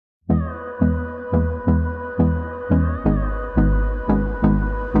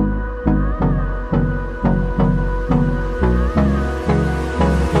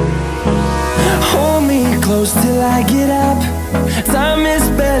close till I get up. Time is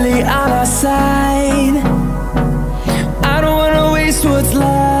barely on our side. I don't wanna waste what's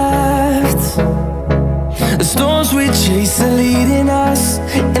left. The storms we chase are leading us,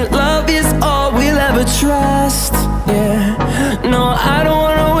 and love is all we'll ever trust. Yeah, no, I don't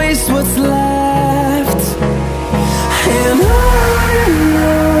wanna waste what's left. And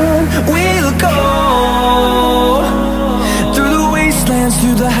on we'll go, through the wastelands,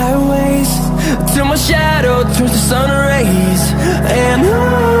 through the highways, till my shadow turns to sun rays. And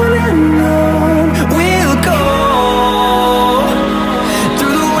on we'll go,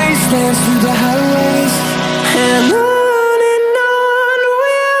 through the wastelands, through the highways, and on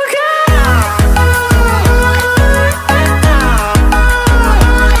we'll go.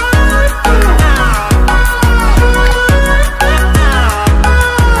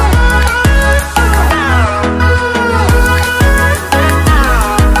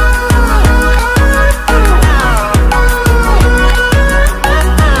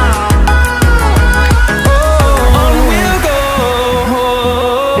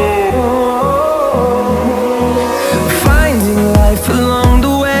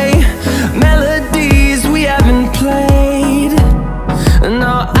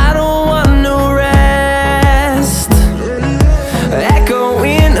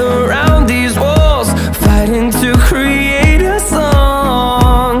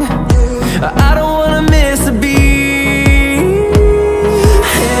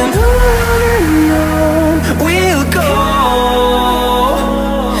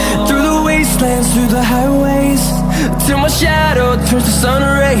 Turns to sun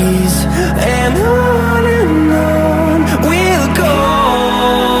rays, and on we'll go,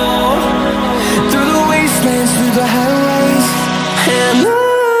 through the wastelands, through the highways, and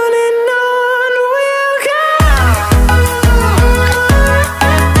on we'll go.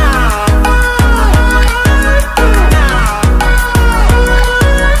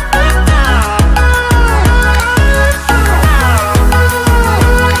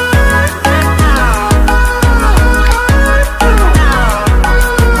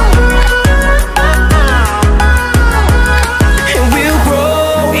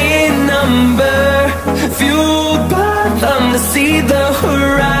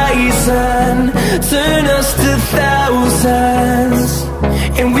 Turn us to thousands,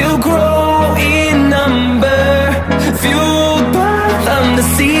 and we'll grow in number, fueled by them to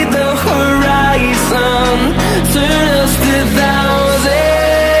see the horizon. Turn us to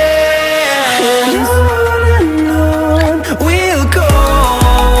thousands, and on we'll go,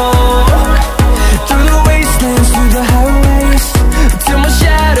 through the wastelands, through the highways, till my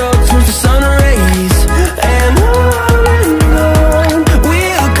shadow turns to sun rays. And on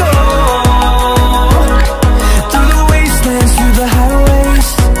we'll go, through the wastelands, through the highways,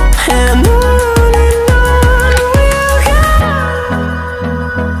 and on we'll go.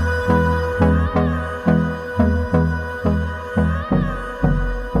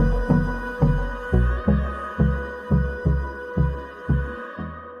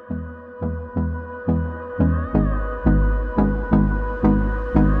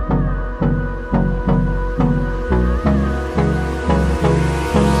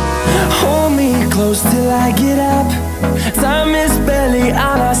 Hold me close till I get up. Time is barely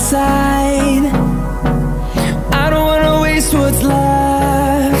on our side. I don't wanna waste what's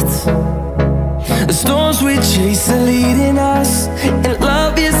left. The storms we chase are leading us, and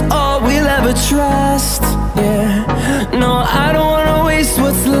love is all we'll ever trust. Yeah, no, I don't wanna waste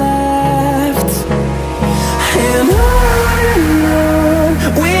what's left. And on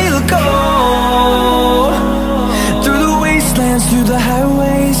we'll go, through the wastelands, through the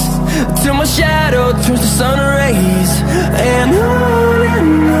highways, till my shadow turns to sun rays. And on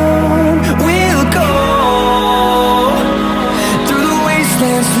we'll go, through the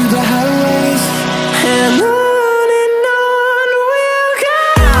wastelands, through the highways, and on we'll go.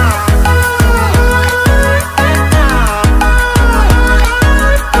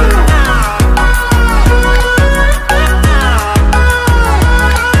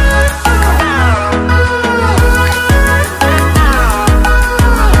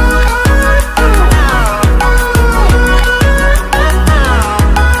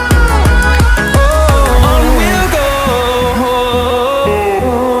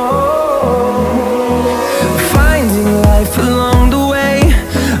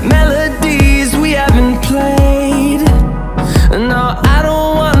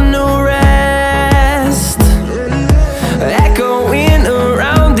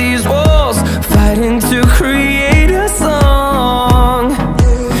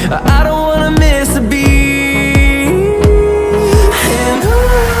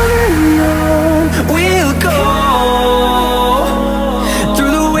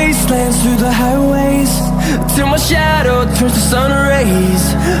 wastelands, through the highways, till my shadow turns to sun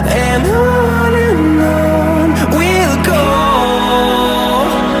rays. And on we'll go,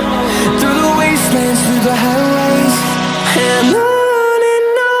 through the wastelands, through the highways, and on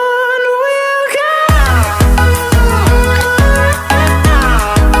we'll go.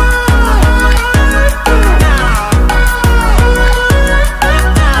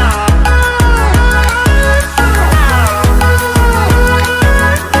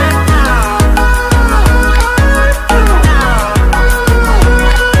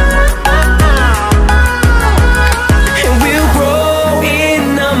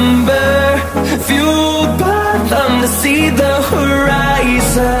 See the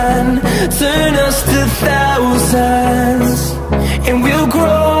horizon, turn us to thousands, and we'll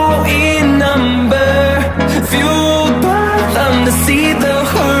grow in number, fueled by them to see the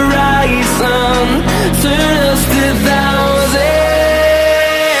horizon, turn us to thousands.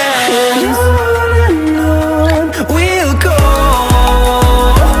 And on we'll go,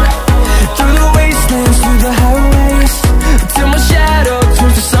 through the wastelands, through the highways, till my shadow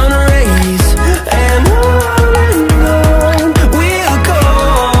turns to sun rays. And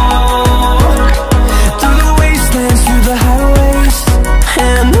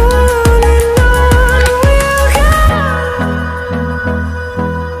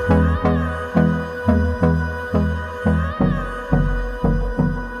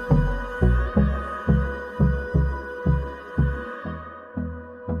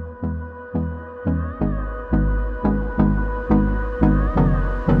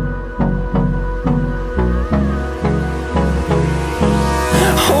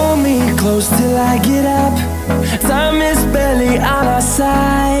close till I get up. Time is barely on our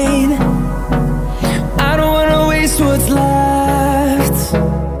side. I don't wanna waste what's left.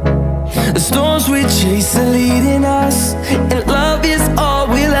 The storms we chase are leading us, and love is all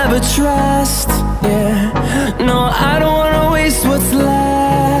we'll ever trust. Yeah, no, I don't wanna waste what's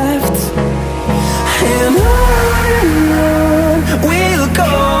left. And on we'll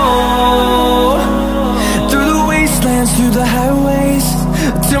go, through the wastelands, through the highways,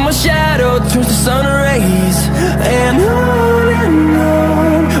 till my shadow turns to sun rays. And on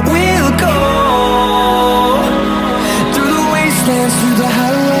we'll go, through the wastelands, through the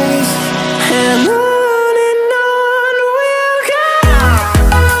highways, and on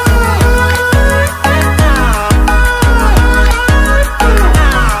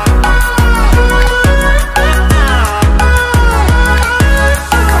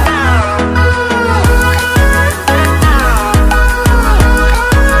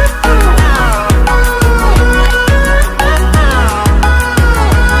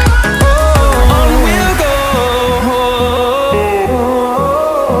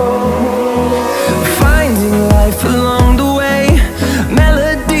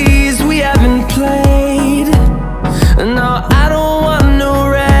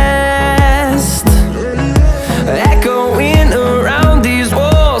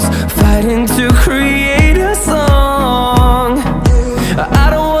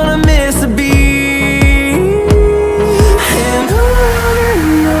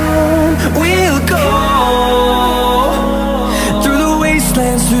we'll go.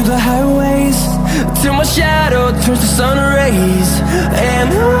 Through the highways, till my shadow turns to sun rays. And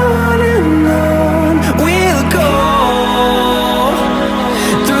on we'll go,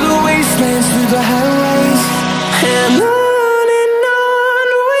 through the wastelands, through the highways, and on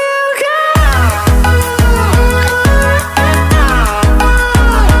we'll go.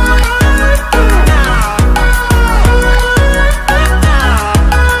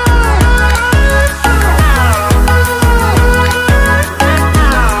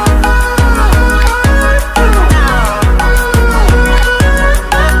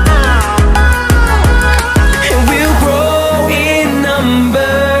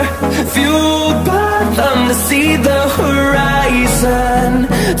 See the horizon,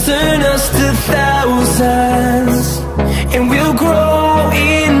 turn us to thousands, and we'll grow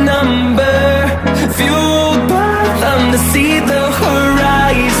in number, fueled by them to see the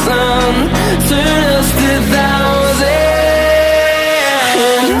horizon, turn us to thousands.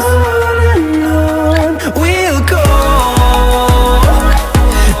 And on we'll go,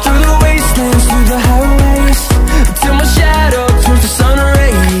 through the wastelands, through the highways, till my shadow turns to sun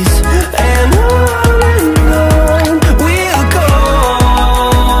rays. And on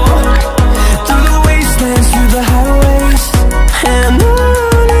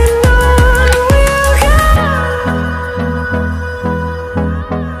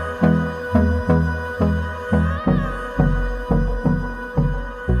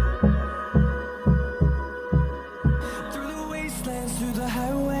through the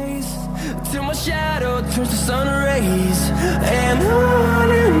highways, till my shadow turns to sun rays. And on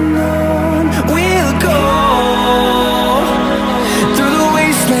we'll go, through the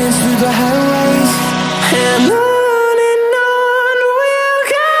wastelands, through the highways, and on we'll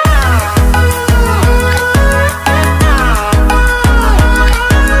go.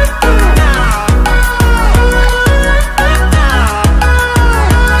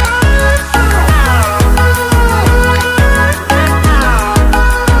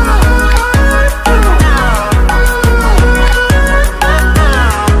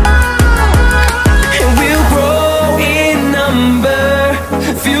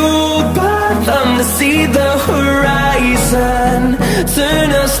 See the horizon, turn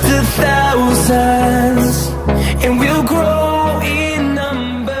us to thousands, and we'll grow